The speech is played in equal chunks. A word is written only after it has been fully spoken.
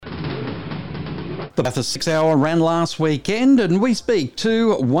The Bathurst 6 Hour ran last weekend, and we speak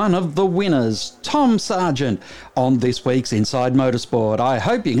to one of the winners, Tom Sargent, on this week's Inside Motorsport. I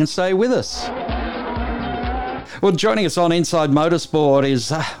hope you can stay with us. Well, joining us on Inside Motorsport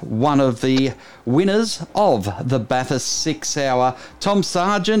is one of the winners of the Bathurst 6 Hour, Tom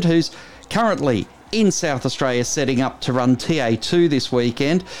Sargent, who's currently in South Australia setting up to run TA2 this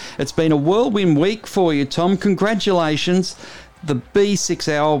weekend. It's been a whirlwind week for you, Tom. Congratulations. The B6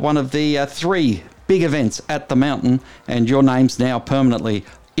 Hour, one of the three big events at the mountain, and your name's now permanently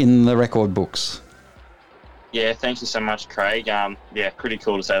in the record books. Yeah, thank you so much, Craig. Pretty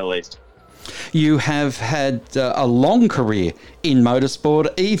cool to say the least. You have had a long career in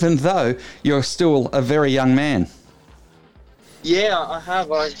motorsport, even though you're still a very young man. Yeah, I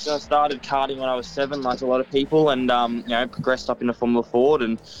have. I started karting when I was 7, like a lot of people, and progressed up into Formula Ford.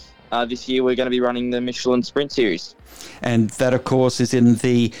 And this year we're going to be running the Michelin Sprint Series. And that, of course, is in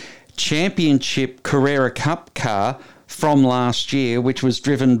the Championship Carrera Cup car from last year, which was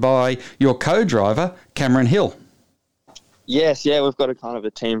driven by your co-driver, Cameron Hill. Yes, yeah, we've got a kind of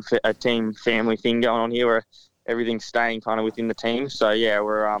a team family thing going on here where everything's staying kind of within the team. So yeah,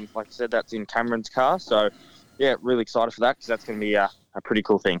 we're like I said, that's in Cameron's car. So yeah, really excited for that because that's going to be a pretty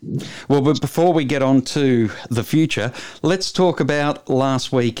cool thing. Well, but before we get on to the future, let's talk about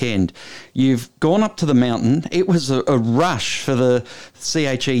last weekend. You've gone up to the mountain. It was a rush for the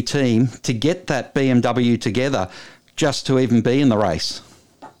CHE team to get that BMW together just to even be in the race.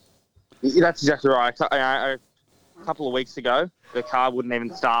 Yeah, that's exactly right. A couple of weeks ago, the car wouldn't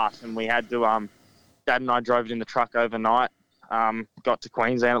even start, and we had to, Dad and I drove it in the truck overnight, got to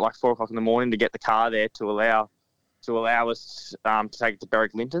Queensland at like 4 o'clock in the morning to get the car there to allow us to take it to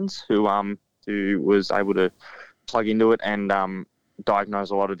Berwick Lintons, who was able to plug into it and diagnose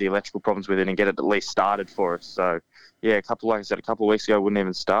a lot of the electrical problems with it and get it at least started for us. So yeah, a couple of weeks ago, it wouldn't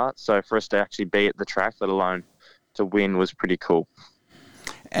even start. So for us to actually be at the track, let alone to win, was pretty cool.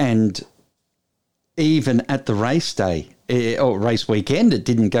 And even at the race day, or race weekend, it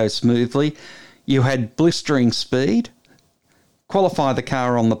didn't go smoothly. You had blistering speed, qualify the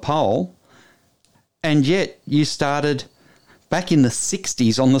car on the pole, and yet you started back in the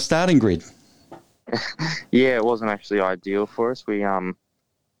 60s on the starting grid. Yeah, it wasn't actually ideal for us. We, like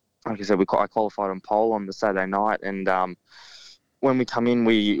I said, I qualified on pole on the Saturday night, and when we come in,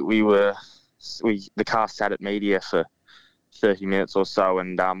 the car sat at media for 30 minutes or so,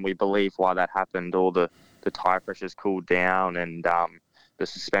 and we believe why that happened. All the tyre pressures cooled down, and the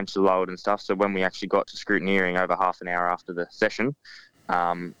suspension lowered and stuff. So when we actually got to scrutineering over half an hour after the session,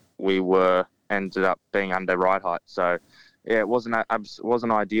 we ended up being under ride height. So yeah, it wasn't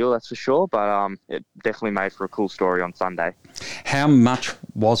ideal, that's for sure, but it definitely made for a cool story on Sunday. How much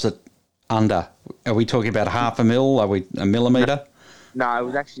was it under? Are we talking about half a mil? Are we a millimetre? No, it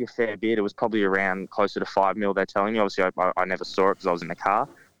was actually a fair bit. It was probably around closer to 5 mil, they're telling me. Obviously, I never saw it because I was in the car.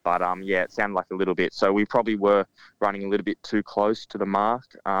 But, yeah, it sounded like a little bit. So we probably were running a little bit too close to the mark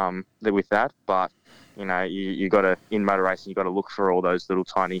with that. But, you got to, in motor racing, you got to look for all those little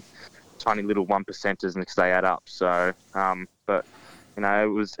tiny little 1%ers because they add up. So, but,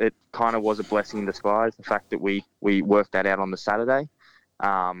 it kind of was a blessing in disguise, the fact that we worked that out on the Saturday.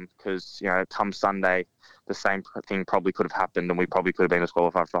 Because, come Sunday, the same thing probably could have happened and we probably could have been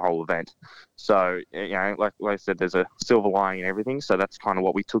disqualified for the whole event. So, like I said, there's a silver lining in everything. So that's kind of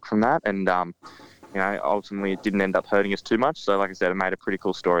what we took from that. And, ultimately it didn't end up hurting us too much. So like I said, it made a pretty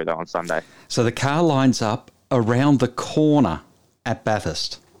cool story though on Sunday. So the car lines up around the corner at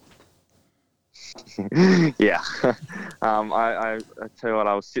Bathurst. Yeah. I tell you what,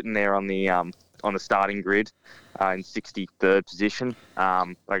 I was sitting there on the starting grid in 63rd position.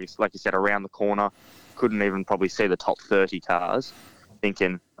 Like you said, around the corner, couldn't even probably see the top 30 cars,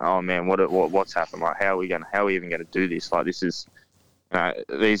 thinking, oh man, what's happened? Like, how are we even going to do this? Like, this is,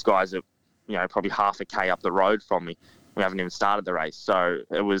 these guys are, probably half a K up the road from me. We haven't even started the race. So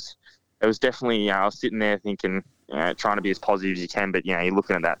it was definitely, I was sitting there thinking, trying to be as positive as you can, but, you're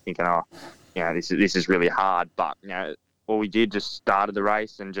looking at that thinking, this is really hard. But, all we did, just started the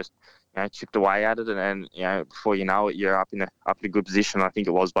race and just, chipped away at it. And then, before you know it, you're up in a good position. I think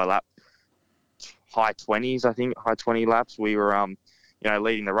it was by lap high 20 laps. We were,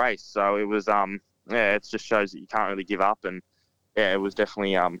 leading the race. So it was, it just shows that you can't really give up. And yeah, it was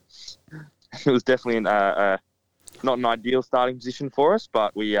definitely, not an ideal starting position for us,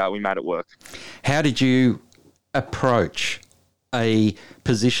 but we made it work. How did you approach a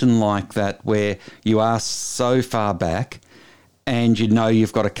position like that where you are so far back and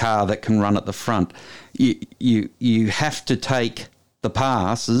you've got a car that can run at the front? You have to take the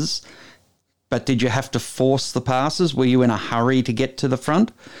passes, but did you have to force the passes? Were you in a hurry to get to the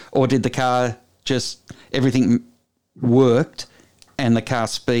front, or did the car just everything worked and the car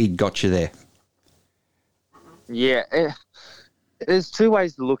speed got you there? Yeah, there's two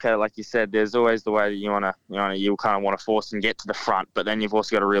ways to look at it. Like you said, there's always the way that you kind of want to force and get to the front, but then you've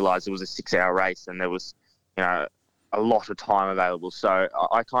also got to realise it was a 6-hour race and there was, a lot of time available. So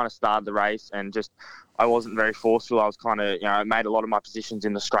I kind of started the race and I wasn't very forceful. I was kind of, made a lot of my positions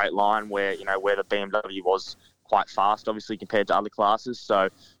in the straight line where the BMW was quite fast, obviously, compared to other classes. So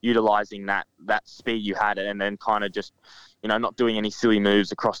utilising that speed you had and then kind of just, not doing any silly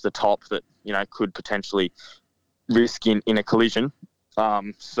moves across the top that, could potentially risk in a collision.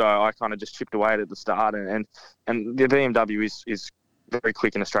 So I kind of just chipped away at the start and the BMW is very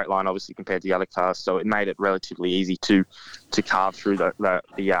quick in a straight line, obviously, compared to the other cars. So it made it relatively easy to carve through the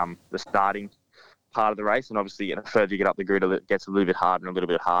starting part of the race. And obviously, the further you get up the grid, it gets a little bit harder and a little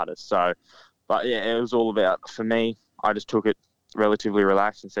bit harder. So, but yeah, it was all about, for me, I just took it relatively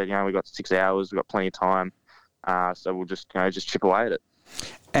relaxed and said, we got 6 hours, we've got plenty of time. So we'll just chip away at it.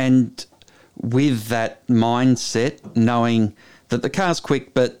 And with that mindset, knowing that the car's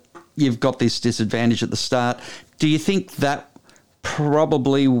quick, but you've got this disadvantage at the start, do you think that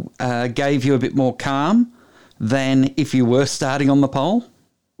probably gave you a bit more calm than if you were starting on the pole?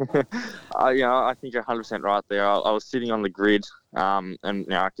 I think you're 100% right there. I was sitting on the grid and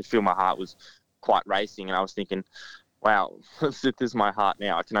I could feel my heart was quite racing, and I was thinking, wow, this is my heart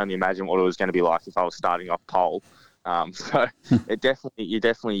now. I can only imagine what it was going to be like if I was starting off pole. So you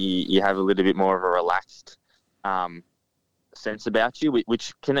have a little bit more of a relaxed sense about you,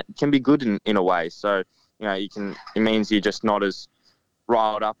 which can be good in a way. So it means you're just not as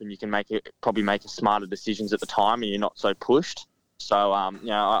riled up, and you can probably make smarter decisions at the time, and you're not so pushed. So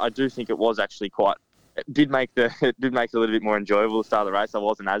I do think it was actually it did make it a little bit more enjoyable to start the race. I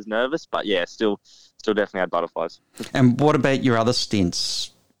wasn't as nervous, but yeah, still definitely had butterflies. And what about your other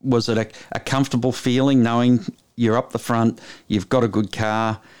stints? Was it a comfortable feeling knowing you're up the front, you've got a good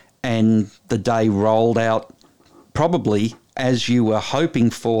car, and the day rolled out probably as you were hoping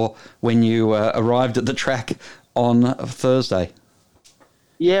for when you arrived at the track on Thursday?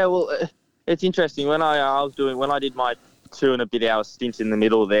 Yeah, well, it's interesting. When I did my 2.5-hour stint in the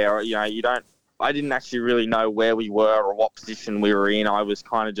middle there, I didn't actually really know where we were or what position we were in. I was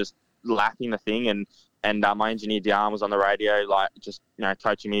kind of just lapping the thing, and my engineer Dion was on the radio,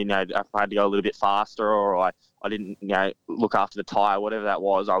 coaching me. If I had to go a little bit faster, or I didn't, look after the tyre, whatever that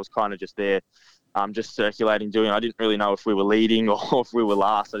was. I was kind of just there, just circulating, I didn't really know if we were leading or if we were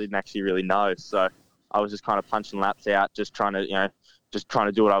last. I didn't actually really know, so I was just kind of punching laps out, just trying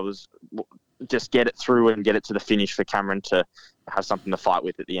to do what I was, just get it through and get it to the finish for Cameron to have something to fight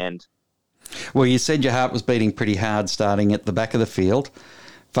with at the end. Well, you said your heart was beating pretty hard starting at the back of the field.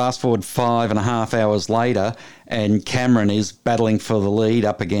 Fast forward 5.5 hours later, and Cameron is battling for the lead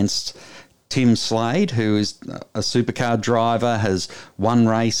up against Tim Slade, who is a supercar driver, has won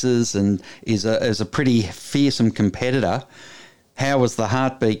races and is a pretty fearsome competitor. How was the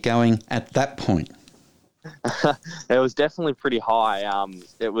heartbeat going at that point? It was definitely pretty high.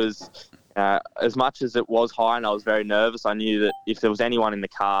 It was, as much as it was high and I was very nervous, I knew that if there was anyone in the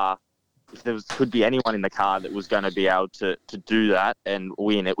car, could be anyone in the car that was going to be able to do that and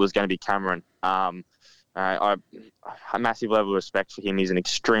win, it was going to be Cameron. I a massive level of respect for him. He's an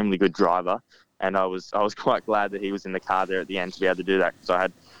extremely good driver, and I was quite glad that he was in the car there at the end to be able to do that. So I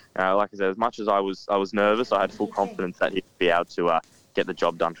had, like I said, as much as I was nervous, I had full confidence that he'd be able to get the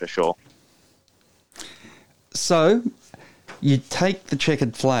job done for sure. So you take the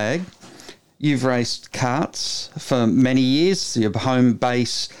checkered flag. You've raced karts for many years. Your home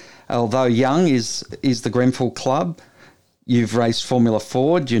base, although young, is the Grenfell Club. You've raced Formula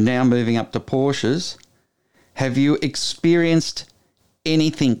Ford. You're now moving up to Porsches. Have you experienced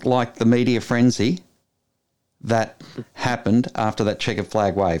anything like the media frenzy that happened after that checkered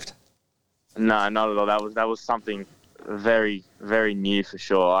flag waved? No, not at all. That was something very, very new for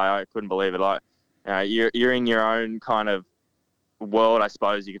sure. I couldn't believe it. You're in your own kind of world, I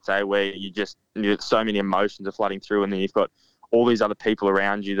suppose you could say, where so many emotions are flooding through, and then you've got all these other people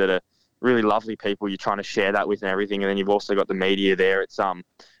around you that are really lovely people you're trying to share that with and everything, and then you've also got the media there.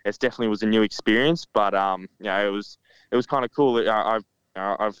 It's definitely was a new experience, but it was kind of cool. I've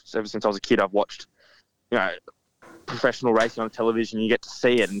ever since I was a kid, I've watched professional racing on television. You get to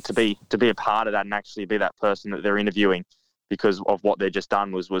see it, and to be a part of that and actually be that person that they're interviewing because of what they've just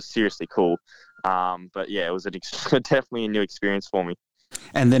done was seriously cool. But yeah, it was definitely a new experience for me.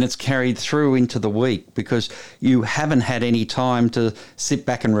 And then it's carried through into the week because you haven't had any time to sit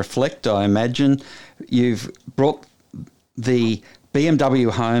back and reflect, I imagine. You've brought the BMW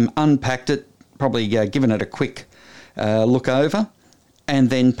home, unpacked it, probably given it a quick look over, and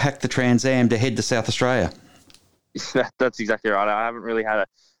then pack the Trans Am to head to South Australia. That's exactly right. I haven't really had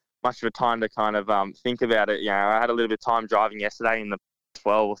much of a time to kind of think about it. I had a little bit of time driving yesterday in the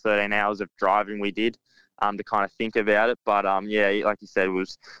 12 or 13 hours of driving we did to kind of think about it. But, like you said,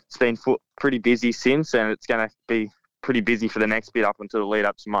 it's been pretty busy since, and it's going to be pretty busy for the next bit up until the lead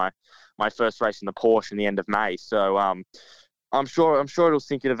up to my first race in the Porsche in the end of May. So I'm sure it'll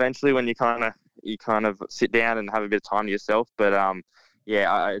sink in eventually when you kind of sit down and have a bit of time to yourself. But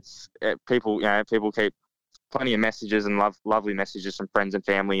people keep plenty of messages and lovely messages from friends and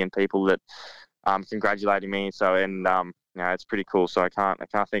family and people that congratulating me. So it's pretty cool. So I can't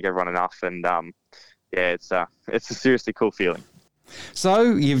thank everyone enough. And it's a seriously cool feeling. So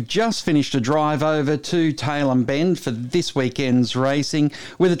you've just finished a drive over to Tailem Bend for this weekend's racing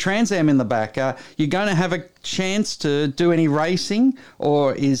with a Trans Am in the back. You going to have a chance to do any racing,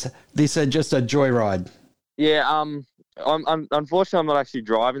 or is this just a joyride? Yeah, I'm unfortunately I'm not actually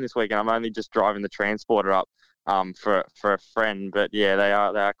driving this weekend. I'm only just driving the transporter up for a friend. But yeah, they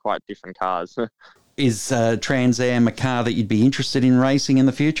are quite different cars. Is Trans Am a car that you'd be interested in racing in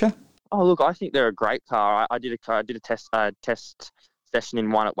the future? Oh, look, I think they're a great car. I did a test session in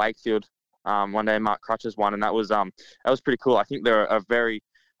one at Wakefield one day. Mark Crutch's one, and that was pretty cool. I think they're a very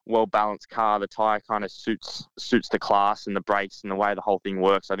well balanced car. The tyre kind of suits the class and the brakes and the way the whole thing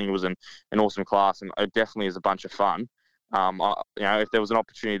works. I think it was an awesome class, and it definitely is a bunch of fun. If there was an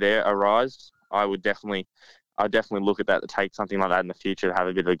opportunity there arise, I'd definitely look at that to take something like that in the future to have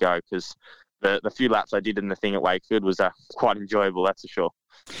a bit of a go, because the few laps I did in the thing at Wakefield was quite enjoyable, that's for sure.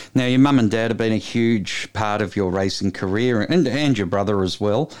 Now, your mum and dad have been a huge part of your racing career, and your brother as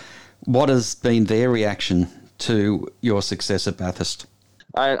well. What has been their reaction to your success at Bathurst?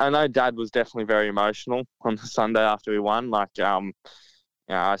 I know Dad was definitely very emotional on the Sunday after we won.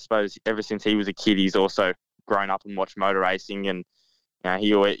 I suppose ever since he was a kid, he's also grown up and watched motor racing, and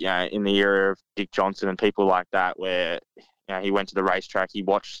he in the era of Dick Johnson and people like that, where he went to the racetrack, he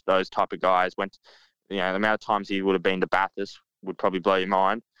watched those type of guys. The amount of times he would have been to Bathurst would probably blow your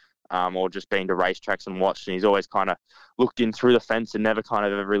mind, or just been to racetracks and watched. And he's always kind of looked in through the fence and never kind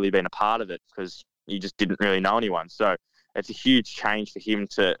of ever really been a part of it, because he just didn't really know anyone. So it's a huge change for him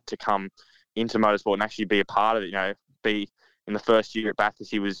to come into motorsport and actually be a part of it. Be in the first year at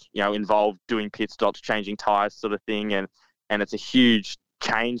Bathurst, he was involved doing pit stops, changing tyres, sort of thing, and it's a huge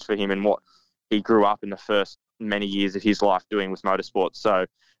change for him in what he grew up in the first many years of his life doing with motorsport. So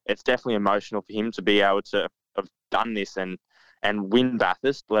it's definitely emotional for him to be able to have done this and win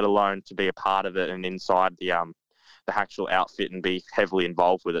Bathurst, let alone to be a part of it and inside the actual outfit and be heavily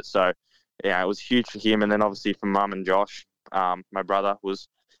involved with it. So it was huge for him. And then obviously for Mum and Josh, my brother, was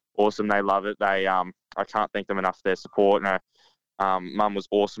awesome. They love it. They I can't thank them enough for their support. Mum was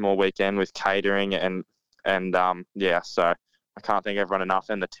awesome all weekend with catering and so I can't thank everyone enough,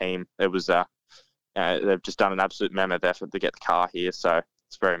 and the team. It was they've just done an absolute mammoth effort to get the car here, so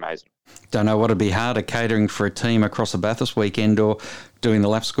it's very amazing. Don't know what would be harder, catering for a team across a Bathurst weekend or doing the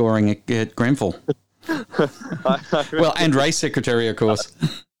lap scoring at Grenfell. Well, and race secretary, of course.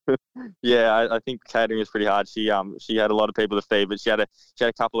 Yeah, I think catering is pretty hard. She had a lot of people to feed, but she had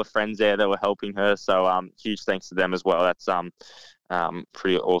a couple of friends there that were helping her. So huge thanks to them as well. That's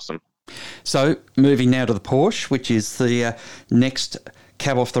pretty awesome. So moving now to the Porsche, which is the next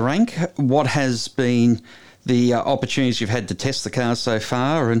cab off the rank. What has been the opportunities you've had to test the cars so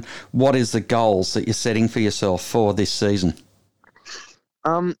far, and what is the goals that you're setting for yourself for this season?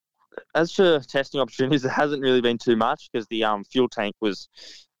 As for testing opportunities, there hasn't really been too much, because the fuel tank was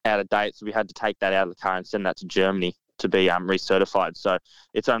out of date, so we had to take that out of the car and send that to Germany to be recertified. So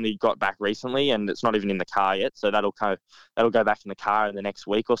it's only got back recently, and it's not even in the car yet. So that'll go back in the car in the next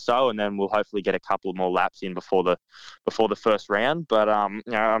week or so, and then we'll hopefully get a couple more laps in before the first round. But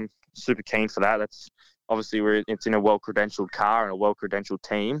I'm super keen for that. That's obviously it's in a well-credentialed car and a well-credentialed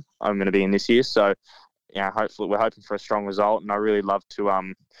team I'm going to be in this year. So hopefully we're hoping for a strong result, and I really love to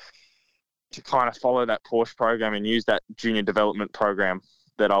kind of follow that Porsche program and use that junior development program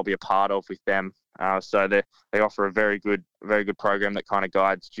that I'll be a part of with them. So they offer a very good program that kind of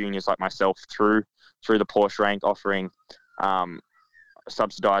guides juniors like myself through the Porsche rank, offering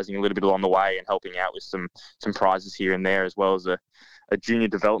subsidising a little bit along the way and helping out with some prizes here and there, as well as a junior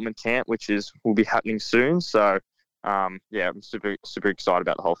development camp, which will be happening soon. So I'm super excited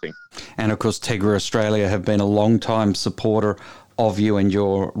about the whole thing. And of course, Tegra Australia have been a long-time supporter of you and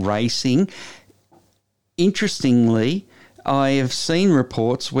your racing. Interestingly, I have seen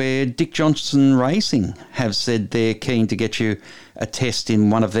reports where Dick Johnson Racing have said they're keen to get you a test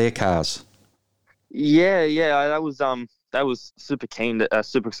in one of their cars. Yeah, that was super keen,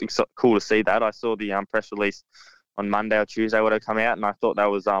 super cool to see that. I saw the press release Monday or Tuesday would have come out, and I thought that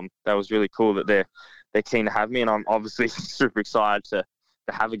was really cool that they're keen to have me, and I'm obviously super excited to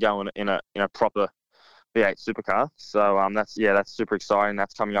have a go in a proper V8 supercar. So that's super exciting.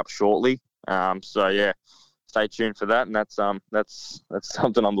 That's coming up shortly. Stay tuned for that, and that's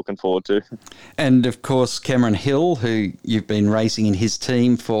something I'm looking forward to. And of course, Cameron Hill, who you've been racing in his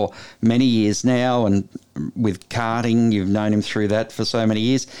team for many years now, and with karting, you've known him through that for so many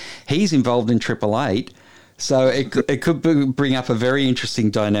years. He's involved in Triple Eight, so it could bring up a very interesting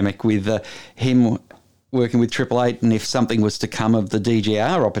dynamic with him working with Triple Eight, and if something was to come of the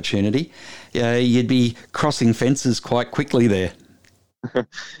DGR opportunity, you'd be crossing fences quite quickly there.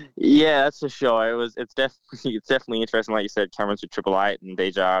 Yeah, that's for sure. It's definitely interesting. Like you said, Cameron's with Triple Eight, and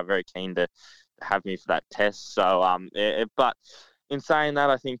DJR are very keen to have me for that test. So, but in saying that,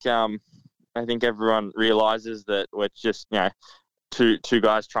 I think everyone realizes that we're just two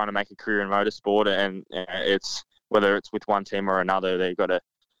guys trying to make a career in motorsport, and it's whether it's with one team or another, they've got to.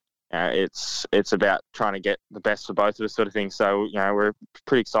 It's about trying to get the best for both of us, sort of thing. So we're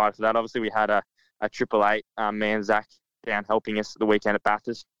pretty excited for that. Obviously, we had a Triple Eight man, Zach, down helping us the weekend at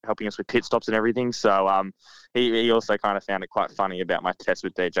Bathurst, helping us with pit stops and everything. So he also kind of found it quite funny about my test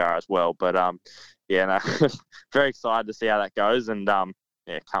with DJR as well. But very excited to see how that goes, and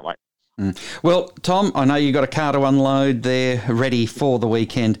can't wait. Well, Tom, I know you got a car to unload there ready for the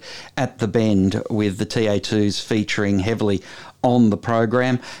weekend at the Bend with the TA2s featuring heavily on the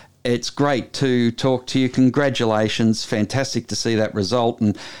program. It's great to talk to you. Congratulations. Fantastic to see that result.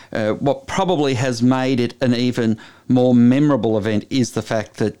 And what probably has made it an even more memorable event is the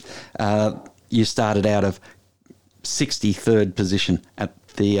fact that you started out of 63rd position at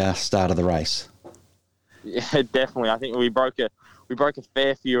the start of the race. Yeah, definitely. I think we broke a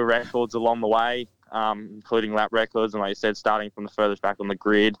fair few records along the way, including lap records. And like you said, starting from the furthest back on the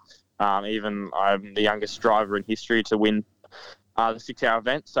grid, even I'm the youngest driver in history to win the 6-hour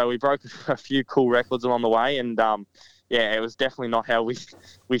event. So we broke a few cool records along the way, and it was definitely not how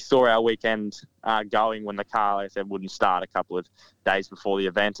we saw our weekend going when the car, like I said, wouldn't start a couple of days before the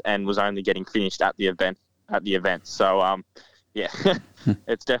event and was only getting finished at the event. So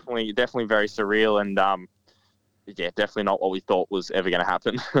it's definitely very surreal, and definitely not what we thought was ever going to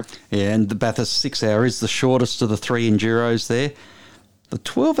happen. Yeah, and the Bathurst 6-hour is the shortest of the 3 Enduros there. The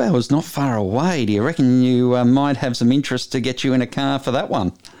 12-hour is not far away. Do you reckon you might have some interest to get you in a car for that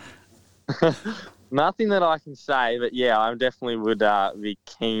one? Nothing that I can say, but I definitely would be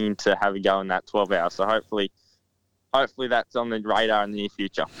keen to have a go in that 12-hour. So hopefully that's on the radar in the near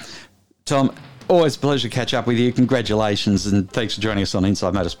future. Tom, always a pleasure to catch up with you. Congratulations, and thanks for joining us on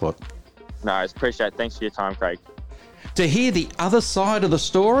Inside Motorsport. No, I appreciate it. Thanks for your time, Craig. To hear the other side of the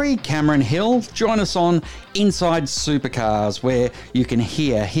story, Cameron Hill, join us on Inside Supercars, where you can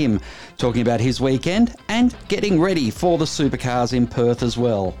hear him talking about his weekend and getting ready for the Supercars in Perth as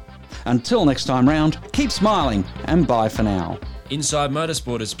well. Until next time round, keep smiling, and bye for now. Inside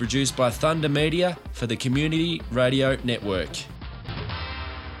Motorsport is produced by Thunder Media for the Community Radio Network.